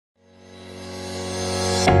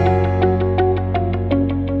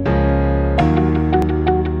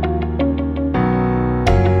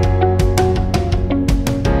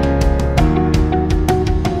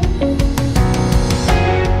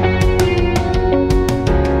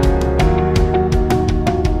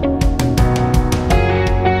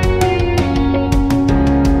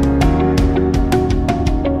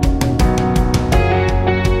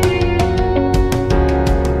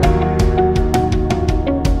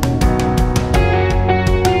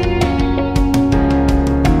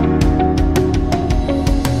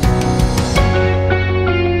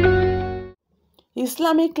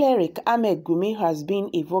Islamic cleric Ahmed Gumi has been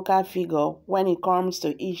a vocal figure when it comes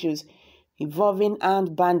to issues involving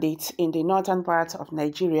armed bandits in the northern part of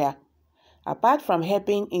Nigeria. Apart from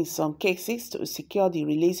helping in some cases to secure the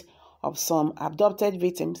release of some abducted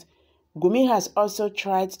victims, Gumi has also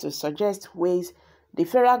tried to suggest ways the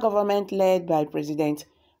federal government led by President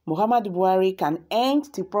Muhammadu Buhari can end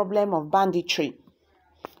the problem of banditry.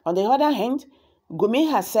 On the other hand,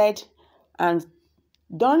 Gumi has said and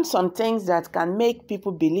done some things that can make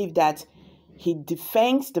people believe that he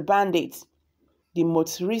defends the bandits. The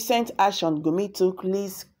most recent action Gumi took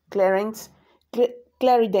leads clearance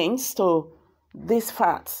to these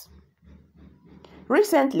facts.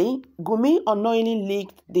 Recently, Gumi unknowingly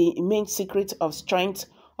leaked the immense secret of strength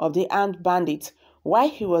of the armed bandits while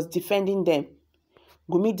he was defending them.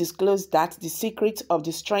 Gumi disclosed that the secret of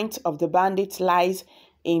the strength of the bandits lies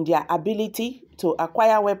in their ability to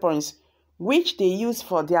acquire weapons, which they use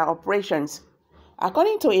for their operations.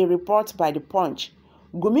 According to a report by The Punch,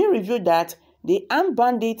 Gumi revealed that the armed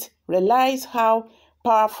bandits realize how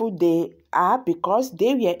powerful they are because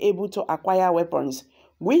they were able to acquire weapons,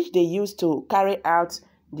 which they use to carry out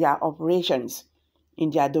their operations in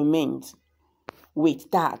their domains. With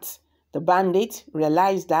that, the bandits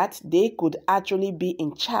realized that they could actually be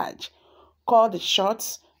in charge, call the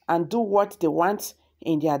shots, and do what they want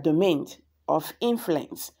in their domain of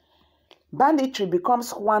influence. Banditry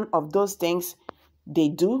becomes one of those things they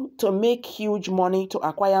do to make huge money to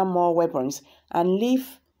acquire more weapons and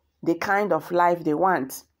live the kind of life they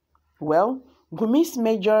want. Well, Gumi's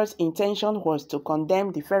major intention was to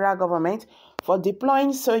condemn the federal government for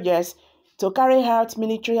deploying soldiers to carry out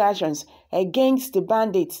military actions against the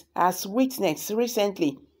bandits. As witnessed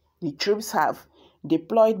recently, the troops have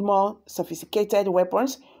deployed more sophisticated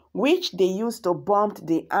weapons, which they use to bomb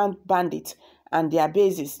the armed bandits and their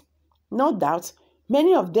bases. No doubt,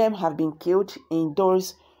 many of them have been killed in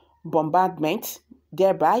those bombardments,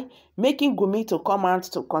 thereby making Gumi to come out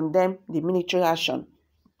to condemn the military action.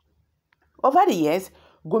 Over the years,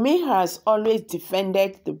 Gumi has always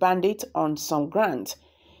defended the bandits on some grounds.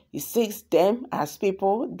 He sees them as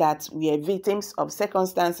people that were victims of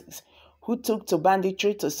circumstances who took to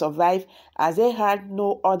banditry to survive as they had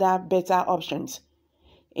no other better options.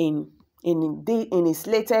 In his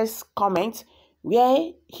latest comment, where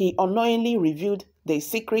he unknowingly revealed the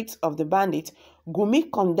secrets of the bandits,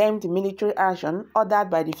 Gumi condemned the military action ordered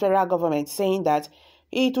by the federal government, saying that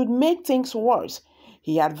it would make things worse.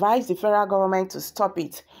 He advised the federal government to stop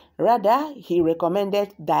it. Rather, he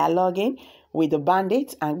recommended dialoguing with the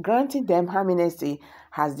bandits and granting them amnesty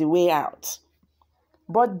as the way out.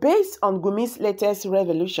 But based on Gumi's latest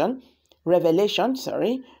revelation,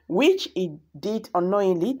 which he did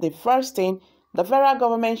unknowingly, the first thing the federal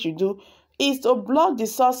government should do is to block the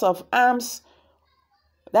source of arms,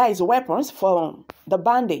 that is weapons, for the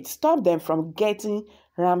bandits. Stop them from getting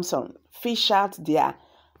ransom, fish out their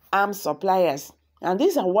arms suppliers. And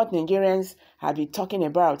these are what Nigerians have been talking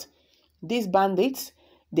about. These bandits,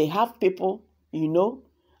 they have people,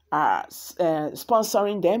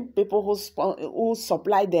 sponsoring them, people who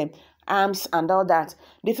supply them arms and all that.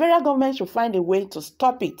 The federal government should find a way to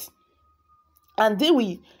stop it and deal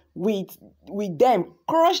with them,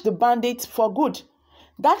 crush the bandits for good.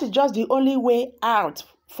 That is just the only way out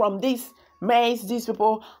from this mess these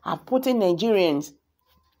people are putting Nigerians.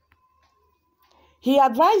 He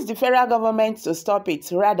advised the federal government to stop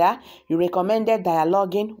it. Rather, he recommended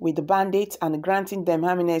dialoguing with the bandits and granting them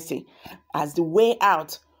amnesty as the way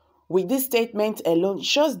out. With this statement alone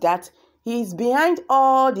shows that he is behind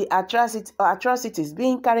all the atrocities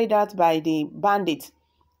being carried out by the bandits.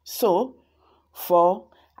 So, for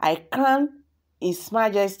I crown His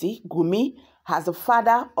Majesty Gumi as the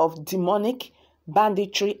father of demonic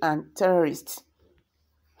banditry and terrorists.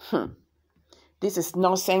 This is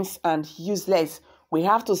nonsense and useless. We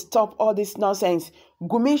have to stop all this nonsense.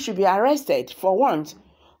 Gumi should be arrested for once.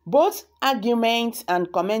 Both arguments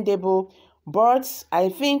and commendable, but I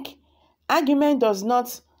think argument does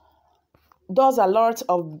a lot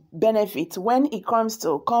of benefit when it comes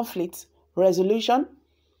to conflict resolution.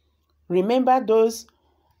 Remember, those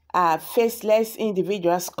are faceless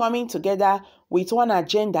individuals coming together with one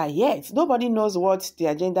agenda, yet nobody knows what the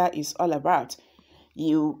agenda is all about.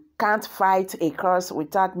 You can't fight a curse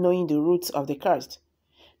without knowing the roots of the curse.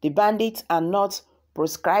 The bandits are not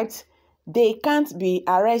proscribed. They can't be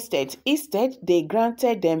arrested. Instead, they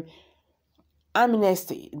granted them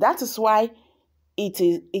amnesty. That is why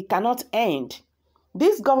it cannot end.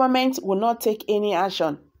 This government will not take any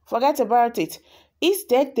action. Forget about it.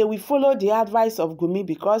 Instead, they will follow the advice of Gumi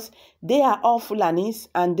because they are all Fulanis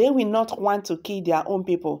and they will not want to kill their own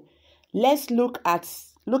people. Let's look at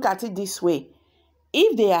it this way.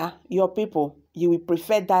 If they are your people, you will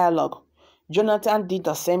prefer dialogue. Jonathan did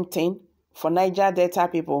the same thing for Niger Delta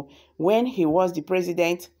people when he was the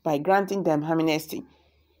president by granting them amnesty,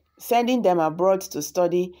 sending them abroad to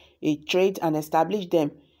study a trade and establish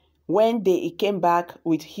them. When he came back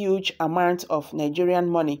with huge amounts of Nigerian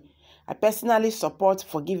money. I personally support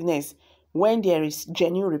forgiveness when there is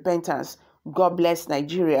genuine repentance. God bless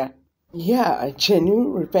Nigeria. Yeah,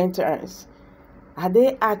 genuine repentance. Are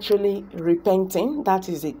they actually repenting? That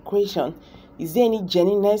is the question. Is there any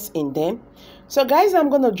genuineness in them? So guys, I'm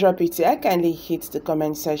going to drop it here. Kindly hit the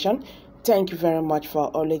comment section. Thank you very much for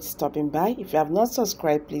always stopping by. If you have not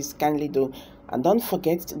subscribed, please kindly do. And don't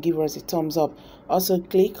forget to give us a thumbs up. Also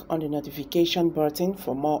click on the notification button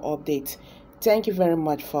for more updates. Thank you very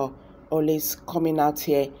much for always coming out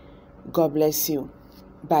here. God bless you.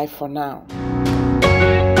 Bye for now.